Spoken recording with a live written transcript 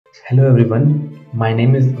Hello everyone, my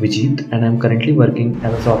name is Vijit and I'm currently working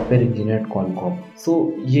as a software engineer at Qualcomm. So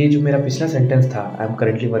ये जो मेरा पिछला sentence था, I am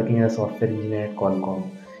currently working as a software engineer eight Qualcomm,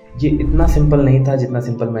 ये इतना simple नहीं था जितना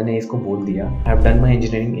सिंपल मैंने इसको बोल दिया. I have done my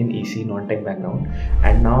engineering in EC non tech background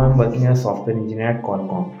and now I am working as software engineer eight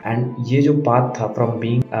Qualcomm. And ये जो पाथ था from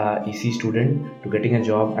being EC student to getting a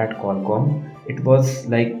job eight Qualcomm, it was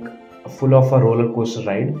like full of a roller coaster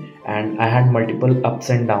ride and I had multiple ups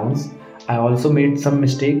and downs. I also made some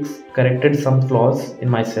mistakes, corrected some flaws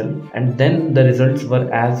in myself, and then the results were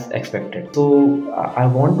as expected. So I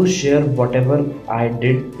want to share whatever I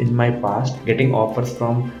did in my past, getting offers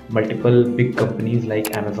from multiple big companies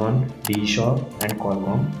like Amazon, DShop and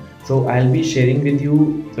Qualcomm. So I'll be sharing with you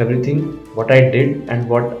everything what I did and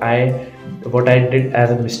what I did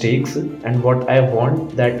as a mistakes and what I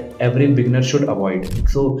want that every beginner should avoid.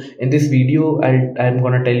 So in this video I'm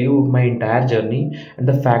gonna tell you my entire journey and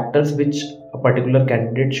the factors which a particular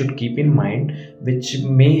candidate should keep in mind, which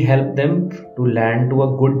may help them to land to a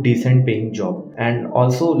good decent paying job. And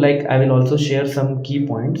also, like, I will also share some key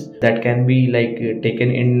points that can be like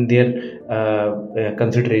taken in their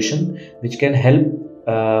consideration, which can help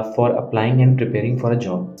for applying and preparing for a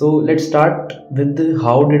job. So let's start with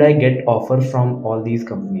how did I get offer from all these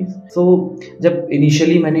companies. So जब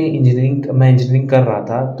initially मैं engineering कर रहा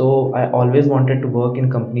था, तो I always wanted to work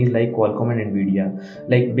in companies like Qualcomm and Nvidia,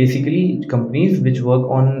 like basically companies which work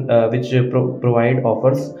on provide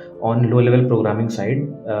offers on low level programming side,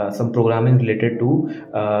 some programming related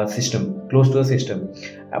to system, close to the system.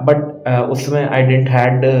 But उस समय I didn't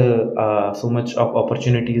had so much of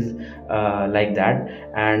opportunities like that,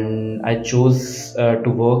 and I chose to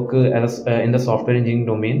work in the software engineering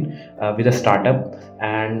domain with a startup,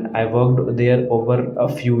 and I worked there over a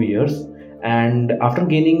few years. And after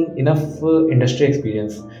gaining enough industry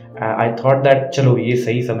experience, I thought that चलो ये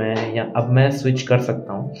सही समय है या अब मैं switch कर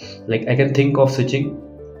सकता हूँ. Like I can think of switching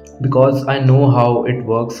because I know how it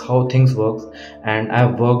works, how things works, and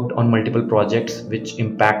I've worked on multiple projects which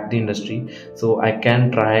impact the industry, so I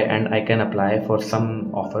can try and I can apply for some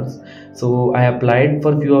offers. So I applied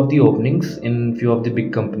for few of the openings in few of the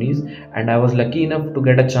big companies, and I was lucky enough to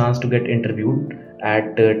get a chance to get interviewed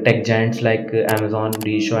at tech giants like Amazon,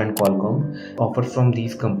 DShop and Qualcomm, offers from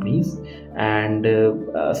these companies. And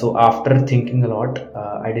so after thinking a lot,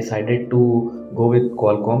 I decided to go with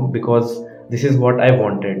Qualcomm because this is what I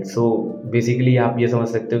wanted. So basically आप ये समझ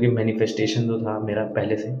सकते हो कि manifestation जो था मेरा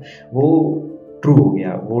पहले से वो ट्रू हो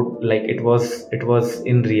गया. वो like it was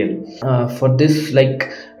in real. For this like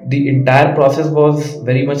the entire process was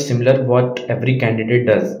very much similar what every candidate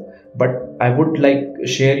does, but I would like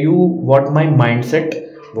share you what my mind set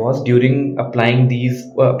was during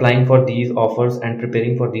applying for these offers and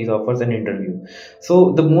preparing for these offers and interview. So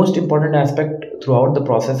the most important aspect throughout the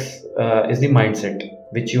process is the mindset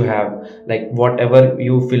which you have, like whatever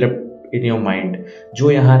you fill up in your mind,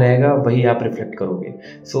 जो यहाँ रहेगा वही आप reflect करोगे.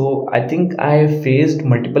 So I think I faced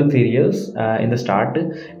multiple failures in the start.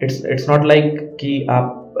 It's not like कि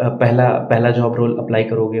आप पहला job role apply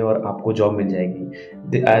करोगे और आपको जॉब मिल जाएगी.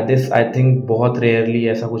 दिस आई थिंक बहुत रेयरली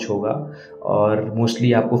ऐसा कुछ होगा और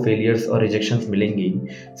मोस्टली आपको फेलियर्स और रिजेक्शंस मिलेंगी.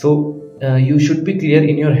 So you should be clear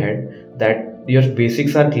in your head that your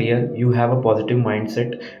basics are clear, you have a positive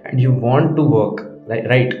mindset and you want to work,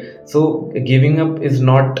 right? So giving up is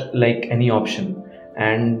not like any option,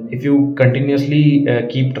 and if you continuously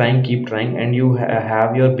keep trying and you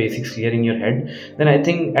have your basics clear in your head, then I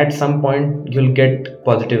think at some point you'll get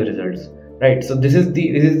positive results, right? So this is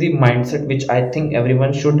the mindset which I think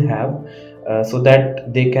everyone should have, so that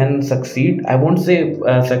they can succeed. I won't say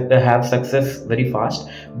have success very fast,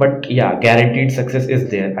 but yeah, guaranteed success is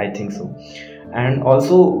there, I think so. And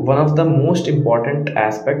also one of the most important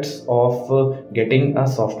aspects of getting a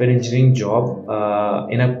software engineering job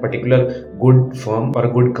in a particular good firm or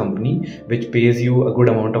a good company which pays you a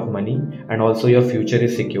good amount of money and also your future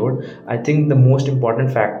is secured, I think the most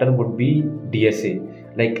important factor would be DSA.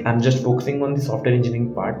 Like I'm just focusing on the software engineering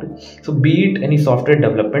part. So be it any software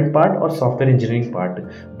development part or software engineering part,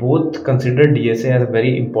 both consider DSA as a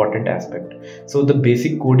very important aspect. So the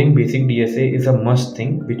basic coding, basic DSA is a must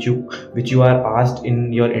thing which you are asked in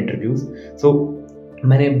your interviews. So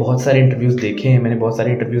मैंने बहुत सारे interviews देखे हैं, मैंने बहुत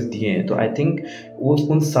सारे interviews दिए हैं, तो आई थिंक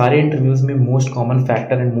उन सारे इंटरव्यूज़ में most common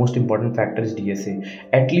factor and most important factor is DSA.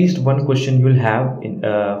 At least one question you will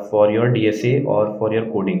have for your DSA और for your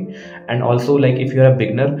coding. And also like if you are a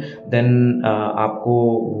beginner then आपको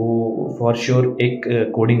वो for sure एक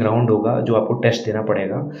coding round होगा जो आपको test देना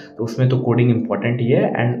पड़ेगा, तो उसमें तो कोडिंग इंपॉर्टेंट ही है.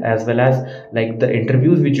 And as well as like the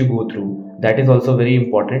interviews which you go through, that is also very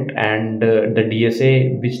important. And the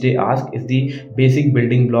DSA which they ask is the basic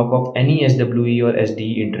building block of any SWE or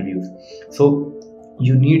SDE interviews. So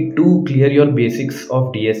you need to clear your basics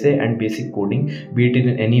of DSA and basic coding, be it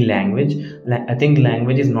in any language. I think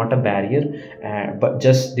language is not a barrier, but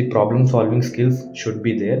just the problem solving skills should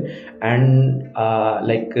be there. And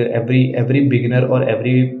every beginner or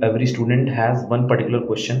every student has one particular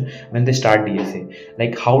question when they start DSA,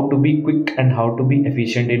 like how to be quick and how to be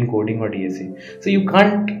efficient in coding or DSA. So you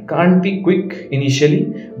can't be quick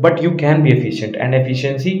initially, but you can be efficient, and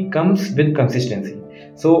efficiency comes with consistency.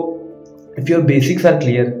 So if your basics are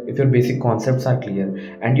clear, if your basic concepts are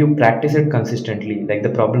clear, and you practice it consistently, like the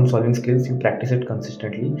problem solving skills, you practice it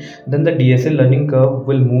consistently, then the DSA learning curve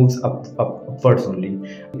will move upwards only.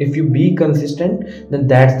 If you be consistent, then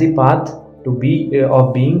that's the path to be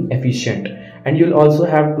of being efficient. And you'll also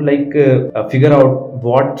have to figure out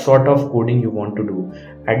what sort of coding you want to do.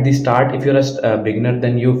 At the start, if you're a beginner,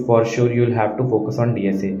 then you'll have to focus on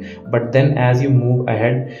DSA. But then as you move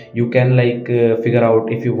ahead, you can figure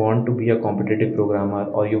out if you want to be a competitive programmer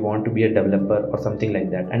or you want to be a developer or something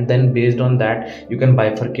like that. And then based on that, you can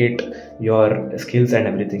bifurcate your skills and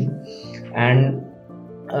everything. And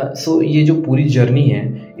सो ये जो पूरी journey है,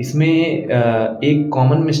 इसमें एक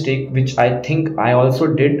common mistake which I think I also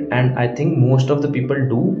did and I think most of the people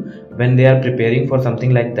do when they are preparing for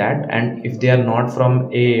something like that, and if they are not from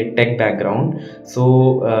a tech background. So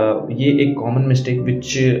ये एक common mistake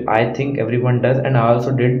which I think everyone does, and I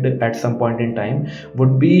also did at some point in time,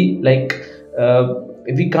 would be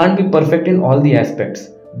we can't be perfect in all the aspects.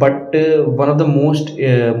 But one of the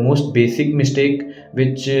most basic mistake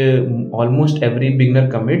which almost every beginner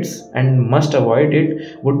commits and must avoid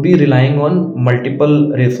it would be relying on multiple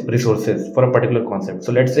resources for a particular concept.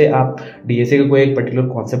 So let's say आप DSA का कोई एक particular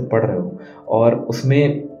concept पढ़ रहे हो और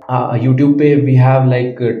उसमें YouTube पे we have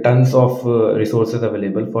tons of resources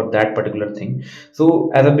available for that particular thing.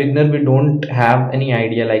 So as a beginner we don't have any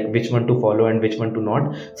idea which one to follow and which one to not.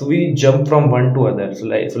 So we jump from one to other. So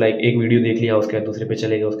एक video देख लिया, उसके बाद दूसरे पे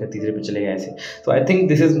चलेगा, उसके बाद तीसरे पे चलेगा, ऐसे. So I think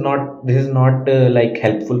this is not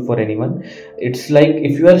helpful for anyone. It's like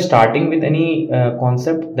if you are starting with any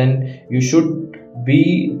concept, then you should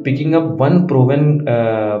be picking up one proven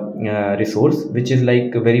resource which is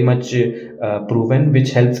very much proven,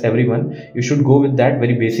 which helps everyone. You should go with that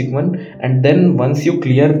very basic one, and then once you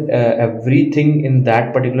clear everything in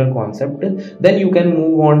that particular concept, then you can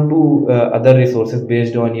move on to other resources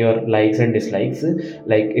based on your likes and dislikes,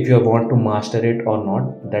 like if you want to master it or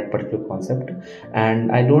not, that particular concept.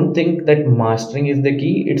 And I don't think that mastering is the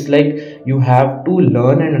key. It's you have to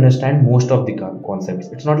learn and understand most of the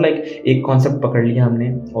concepts. It's not एक concept पकड़ लिया हमने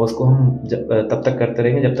और उसको हम तब तक करते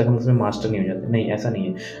रहेंगे जब तक हम उसमें मास्टर नहीं हो जाते. नहीं, ऐसा नहीं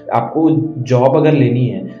है. आपको जॉब अगर लेनी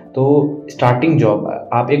है तो स्टार्टिंग जॉब,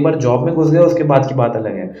 आप एक बार जॉब में घुस गए उसके बाद की बात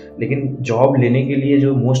अलग है, लेकिन जॉब लेने के लिए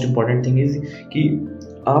जो मोस्ट इम्पॉर्टेंट थिंग इज कि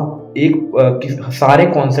आप सारे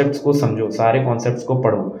कॉन्सेप्ट्स को समझो, सारे कॉन्सेप्ट्स को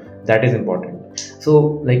पढ़ो. That is important. So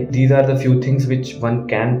these are the few things which one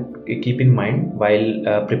can keep in mind while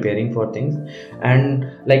preparing for things. And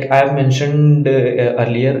I have mentioned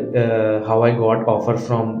earlier how I got offer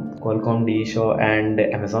from Qualcomm, DShaw and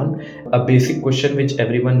Amazon. A basic question which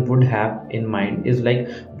everyone would have in mind is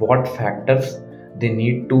what factors they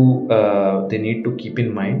need to keep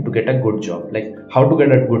in mind to get a good job. How to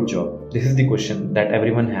get a good job, this is the question that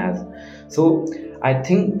everyone has. So I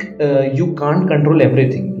think you can't control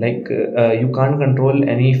everything. You can't control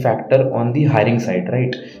any factor on the hiring side,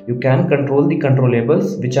 right? You can control the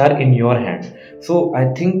controllables which are in your hand. So I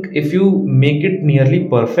think if you make it nearly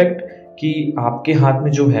perfect कि आपके हाथ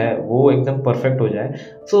में जो है वो एकदम perfect हो जाए,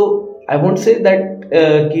 so I won't say that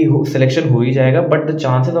कि सिलेक्शन हो ही जाएगा, but the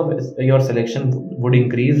chances of your selection would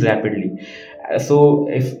increase rapidly. So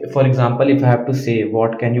if for example if I have to say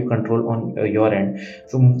what can you control on your end,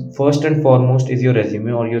 so first and foremost is your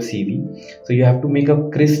resume or your CV. So you have to make a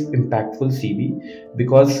crisp, impactful CV,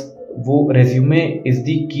 because wo resume is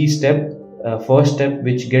the key step, first step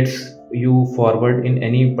which gets you forward in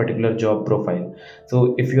any particular job profile.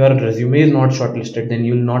 So if your resume is not shortlisted, then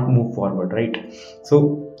you will not move forward, right?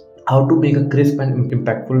 So how to make a crisp and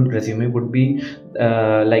impactful resume would be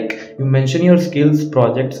you mention your skills,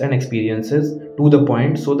 projects and experiences to the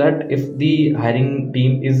point, so that if the hiring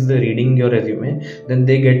team is reading your resume, then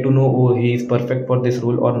they get to know, oh, he is perfect for this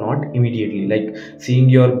role or not immediately. Seeing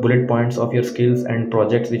your bullet points of your skills and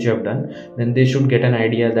projects which you have done, then they should get an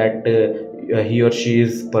idea that he or she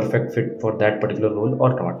is perfect fit for that particular role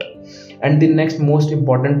or not. And the next most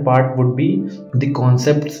important part would be the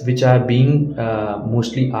concepts which are being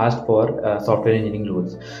mostly asked for software engineering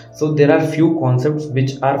roles. So there are few concepts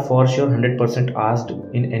which are for sure 100% asked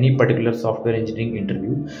in any particular software engineering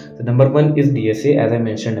interview. So number one is DSA, as I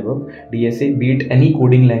mentioned above. DSA, be it any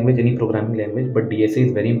coding language, any programming language, but DSA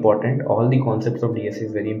is very important. All the concepts of DSA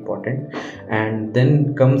is very important. And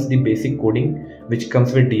then comes the basic coding, which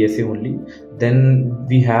comes with DSA only. Then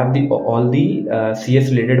we have all the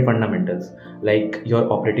CS related fundamentals, like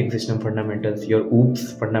your operating system fundamentals, your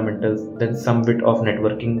OOPS fundamentals, then some bit of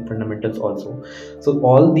networking fundamentals also. So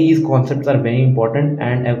all these concepts are very important,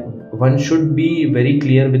 and one should be very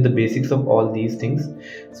clear with the basics of all these things,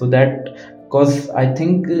 so that, because I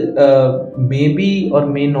think maybe or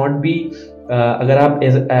may not be, अगर आप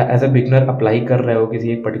as a beginner apply कर रहे हो किसी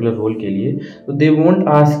एक particular role के लिए, तो they won't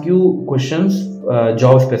ask you questions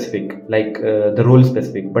job specific, like the role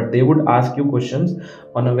specific, but they would ask you questions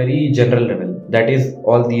on a very general level, that is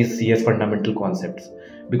all these CS fundamental concepts,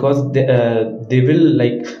 because they will,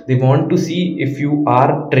 like, they want to see if you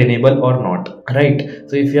are trainable or not, right?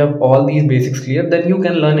 So if you have all these basics clear, then you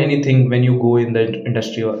can learn anything when you go in the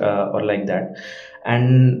industry or like that.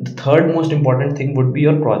 And the third most important thing would be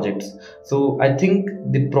your projects. So I think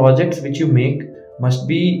the projects which you make must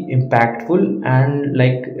be impactful, and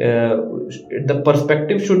like the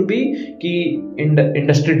perspective should be कि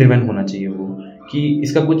industry driven होना चाहिए, वो कि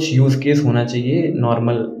इसका कुछ use case होना चाहिए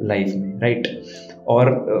normal life में, right?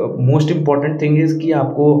 और most important thing is कि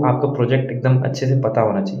आपको आपका project एकदम अच्छे से पता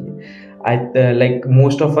होना चाहिए. Like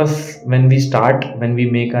most of us when we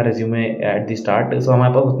make our resume at the start, so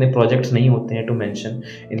हमारे पास उतने projects नहीं होते हैं to mention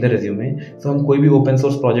in the resume, so हम कोई भी open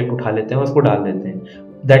source project उठा लेते हैं और उसको डाल देते हैं.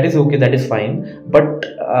 That is okay, that is fine, but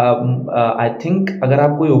I think अगर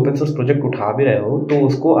आप कोई open source project उठा भी रहे हो, तो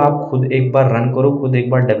उसको आप खुद एक बार रन करो, खुद एक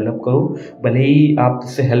बार डेवलप करो, भले ही आप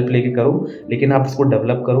उससे हेल्प लेके करो, लेकिन आप उसको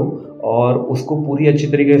डेवलप करो और उसको पूरी अच्छी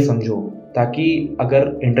तरीके से समझो, ताकि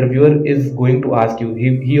अगर interviewer is going to ask you,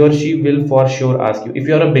 he or she will for sure ask you. If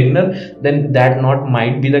you are a beginner, then that not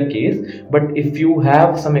might be the case, but if you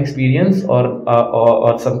have some experience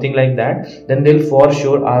or something like that, then they'll for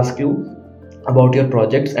sure ask you about your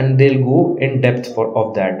projects, and they'll go in depth of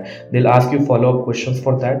that. They'll ask you follow-up questions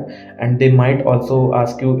for that, and they might also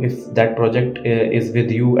ask you if that project is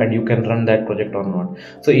with you and you can run that project or not.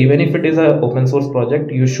 So even if it is a open source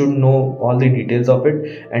project, you should know all the details of it,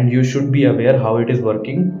 and you should be aware how it is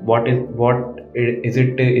working, what is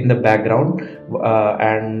it in the background,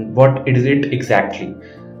 and what is it exactly.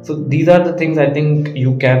 So these are the things I think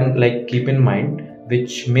you can like keep in mind,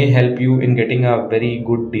 which may help you in getting a very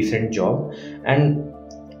good decent job. And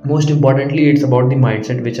most importantly, it's about the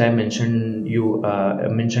mindset, which I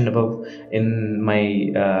mentioned above in my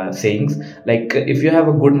sayings. Like if you have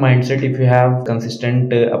a good mindset, if you have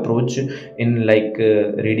consistent approach in like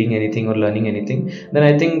reading anything or learning anything, then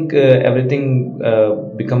I think everything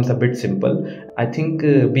becomes a bit simple. I think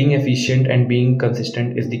being efficient and being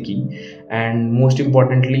consistent is the key, and most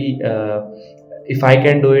importantly, if I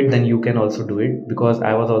can do it, then you can also do it, because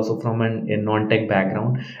I was also from a non-tech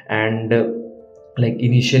background, and like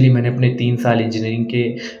initially मैंने अपने 3 साल engineering के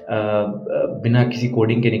बिना किसी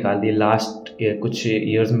coding के निकाल दिए. Last कुछ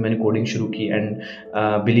ईयर्स में मैंने कोडिंग शुरू की, एंड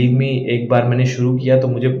बिलीव मी, एक बार मैंने शुरू किया तो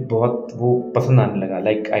मुझे बहुत वो पसंद आने लगा.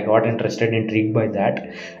 Like I got interested, intrigued by that,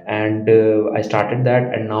 and I started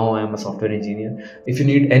that, and now I am a software engineer. If you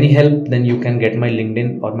need any help, then you can get my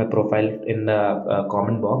LinkedIn और my profile in the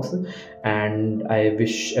comment box, and I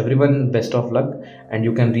wish everyone best of luck, and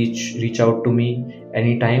you can reach out to me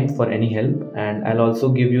anytime for any help, and I'll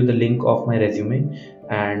also give you the link of my resume,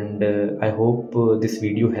 and I hope this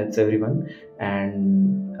video helps everyone,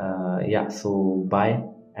 and yeah, so bye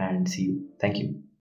and see you. Thank you.